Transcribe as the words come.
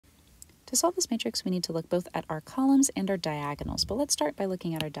To solve this matrix, we need to look both at our columns and our diagonals, but let's start by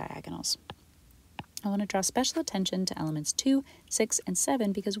looking at our diagonals. I want to draw special attention to elements 2, 6, and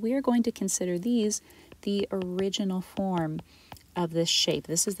 7 because we are going to consider these the original form of this shape.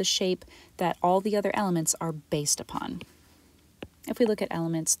 This is the shape that all the other elements are based upon. If we look at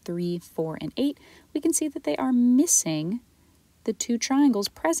elements 3, 4, and 8, we can see that they are missing the two triangles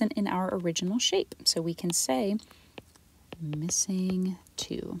present in our original shape. So we can say missing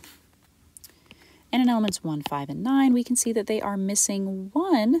 2. And in elements 1, 5, and 9, we can see that they are missing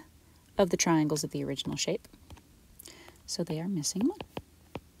one of the triangles of the original shape. So they are missing one.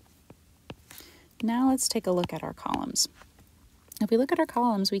 Now let's take a look at our columns. If we look at our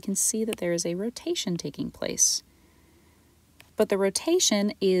columns, we can see that there is a rotation taking place. But the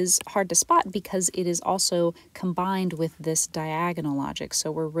rotation is hard to spot because it is also combined with this diagonal logic.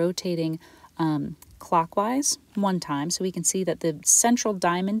 So we're rotating clockwise one time, so we can see that the central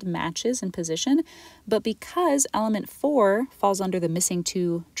diamond matches in position, but because element 4 falls under the missing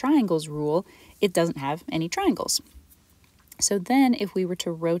 2 triangles rule, it doesn't have any triangles. So then if we were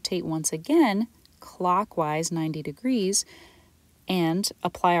to rotate once again clockwise 90 degrees and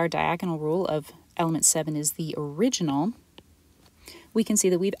apply our diagonal rule of element 7 is the original, we can see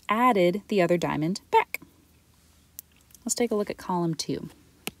that we've added the other diamond back. Let's take a look at column 2.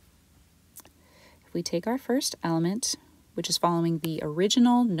 If we take our first element, which is following the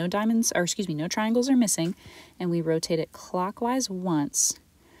original, no triangles are missing, and we rotate it clockwise once,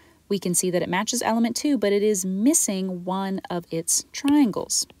 we can see that it matches element 2, but it is missing one of its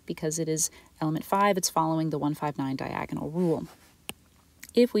triangles. Because it is element 5, it's following the 159 diagonal rule.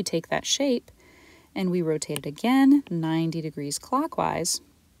 If we take that shape and we rotate it again 90 degrees clockwise,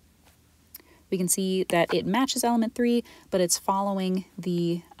 we can see that it matches element 3, but it's following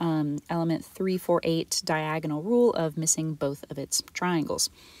the element 3, 4, 8 diagonal rule of missing both of its triangles.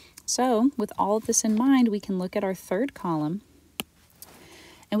 So with all of this in mind, we can look at our third column,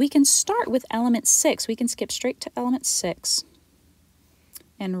 and we can start with element 6. We can skip straight to element 6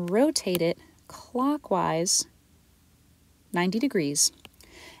 and rotate it clockwise 90 degrees.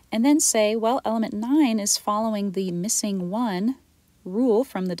 And then say, well, element 9 is following the missing 1 rule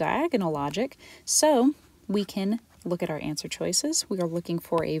from the diagonal logic, so we can look at our answer choices. We are looking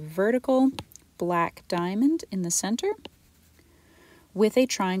for a vertical black diamond in the center with a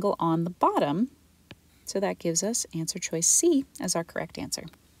triangle on the bottom, so that gives us answer choice C as our correct answer.